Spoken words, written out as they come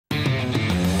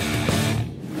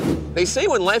They say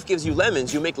when life gives you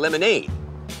lemons, you make lemonade.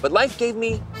 But life gave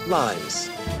me limes.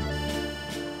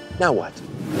 Now what?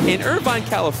 In Irvine,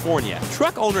 California,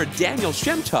 truck owner Daniel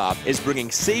Shemtop is bringing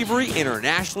savory,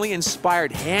 internationally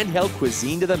inspired handheld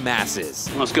cuisine to the masses.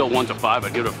 On a scale of 1 to 5,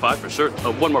 I'd give it a 5 for sure.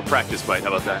 One more practice bite, how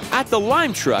about that? At the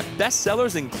Lime Truck,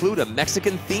 bestsellers include a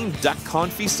Mexican-themed duck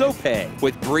confit sope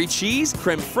with brie cheese,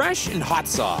 creme fraiche, and hot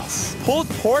sauce, pulled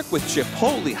pork with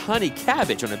chipotle honey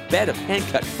cabbage on a bed of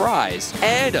hand-cut fries,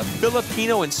 and a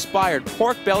Filipino-inspired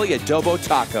pork belly adobo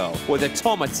taco with a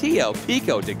tomatillo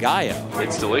pico de gallo.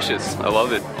 It's delicious. I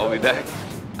love it. I'll be back.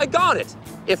 I got it.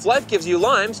 If life gives you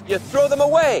limes, you throw them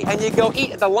away and you go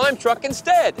eat at the Lime Truck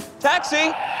instead. Taxi!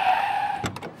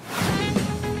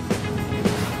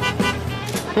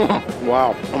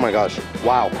 Wow. Oh my gosh.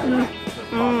 Wow.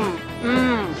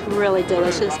 Really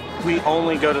delicious. We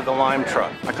only go to the Lime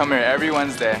Truck. I come here every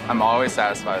Wednesday. I'm always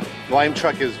satisfied. Lime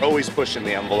Truck is always pushing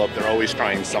the envelope. They're always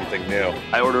trying something new.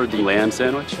 I ordered the lamb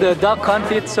sandwich. The duck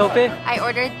confit sope. I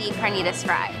ordered the carnitas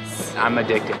fries. I'm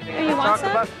addicted. Hey, you want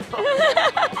some?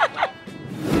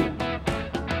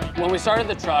 When we started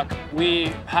the truck,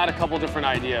 we had a couple different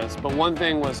ideas, but one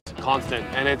thing was constant,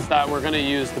 and it's that we're going to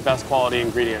use the best quality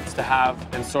ingredients to have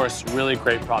and source really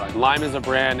great product. Lime is a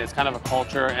brand, it's kind of a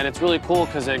culture, and it's really cool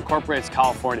because it incorporates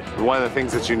California. One of the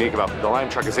things that's unique about the Lime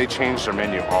Truck is they change their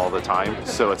menu all the time,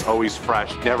 so it's always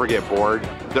fresh, never get bored.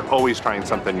 They're always trying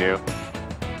something new.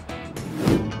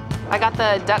 I got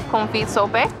the duck confit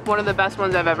sope, one of the best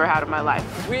ones I've ever had in my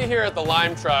life. We here at the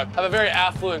Lime Truck have a very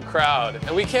affluent crowd,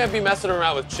 and we can't be messing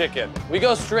around with chicken. We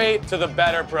go straight to the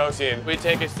better protein. We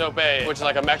take a sope, which is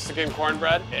like a Mexican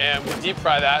cornbread, and we deep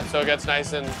fry that so it gets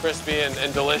nice and crispy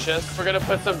and delicious. We're gonna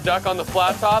put some duck on the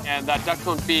flat top, and that duck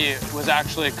confit was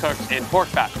actually cooked in pork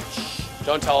fat.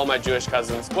 Don't tell all my Jewish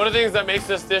cousins. One of the things that makes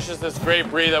this dish is this great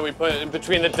brie that we put in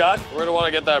between the duck. We're gonna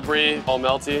wanna get that brie all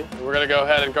melty. We're gonna go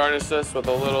ahead and garnish this with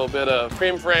a little bit of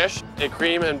creme fraiche, a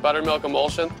cream and buttermilk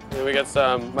emulsion. And we get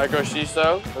some micro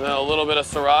shiso, and then a little bit of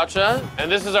sriracha.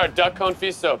 And this is our duck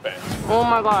confit sope. Oh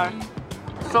my God,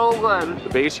 so good. The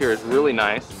base here is really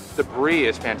nice. The brie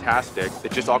is fantastic.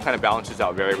 It just all kind of balances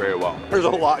out very, very well. There's a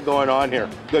lot going on here.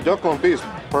 The duck confit is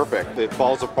perfect. It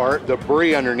falls apart. The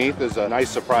brie underneath is a nice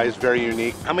surprise, very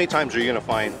unique. How many times are you gonna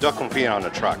find duck confit on a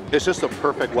truck? It's just a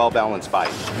perfect, well-balanced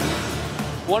bite.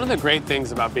 One of the great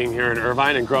things about being here in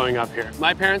Irvine and growing up here,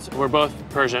 my parents were both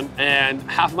Persian, and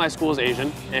half of my school is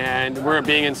Asian, and we're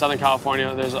being in Southern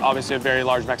California, there's obviously a very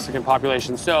large Mexican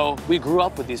population, so we grew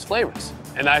up with these flavors.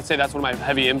 And I'd say that's one of my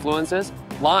heavy influences.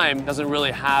 Lime doesn't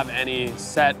really have any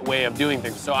set way of doing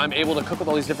things, so I'm able to cook with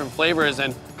all these different flavors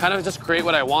and kind of just create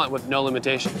what I want with no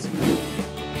limitations.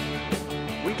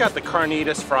 We got the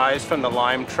carnitas fries from the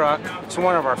Lime Truck. It's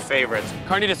one of our favorites.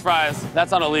 Carnitas fries,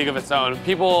 that's on a league of its own.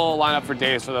 People line up for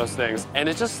days for those things, and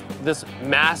it's just this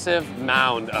massive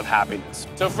mound of happiness.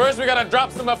 So first we gotta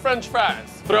drop some French fries.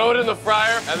 Throw it in the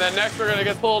fryer, and then next we're gonna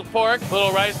get pulled pork, a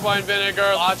little rice wine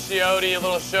vinegar, accioti, a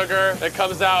little sugar. It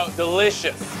comes out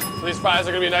delicious. So these fries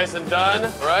are gonna be nice and done,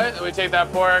 all right? And we take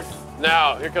that pork.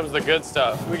 Now, here comes the good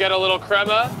stuff. We get a little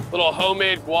crema, a little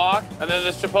homemade guac, and then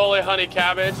this chipotle honey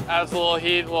cabbage adds a little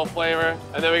heat, a little flavor.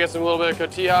 And then we get some little bit of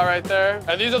cotija right there.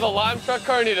 And these are the Lime Truck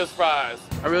carnitas fries.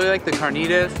 I really like the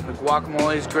carnitas. The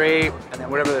guacamole is great. And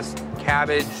then whatever this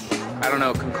cabbage, I don't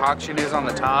know, concoction is on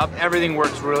the top. Everything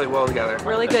works really well together.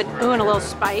 Really good. Ooh, and a little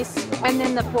spice. And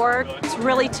then the pork, it's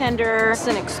really tender. It's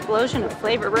an explosion of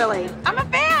flavor, really. I'm a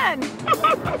fan!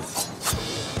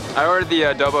 I ordered the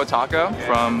adobo taco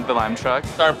from the Lime Truck.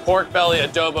 Our pork belly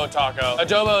adobo taco.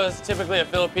 Adobo is typically a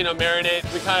Filipino marinade.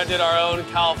 We kind of did our own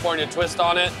California twist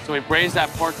on it. So we braised that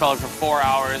pork belly for 4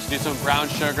 hours, do some brown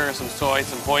sugar, some soy,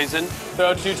 some hoisin.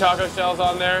 Throw 2 taco shells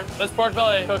on there. This pork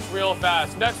belly cooks real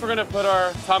fast. Next, we're gonna put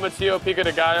our tomatillo pico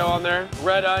de gallo on there.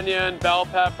 Red onion, bell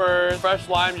peppers, fresh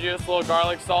lime juice, a little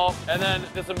garlic salt, and then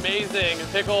this amazing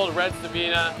pickled red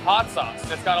savina hot sauce.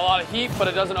 It's got a lot of heat, but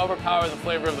it doesn't overpower the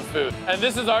flavor of the food. And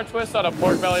this is our twist on a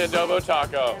pork belly adobo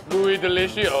taco. Muy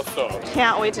delicioso.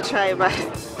 Can't wait to try it, but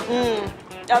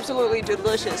absolutely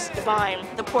delicious, divine.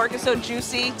 The pork is so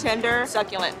juicy, tender,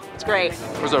 succulent. It's great.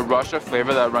 There's a rush of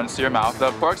flavor that runs through your mouth.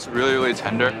 The pork's really, really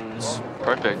tender. It's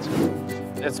perfect.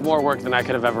 It's more work than I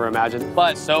could have ever imagined,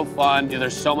 but so fun.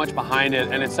 There's so much behind it,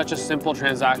 and it's such a simple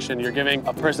transaction. You're giving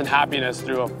a person happiness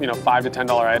through a $5 to $10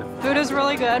 item. Food is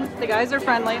really good. The guys are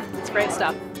friendly. It's great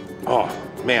stuff. Oh,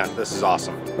 man, this is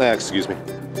awesome. Excuse me.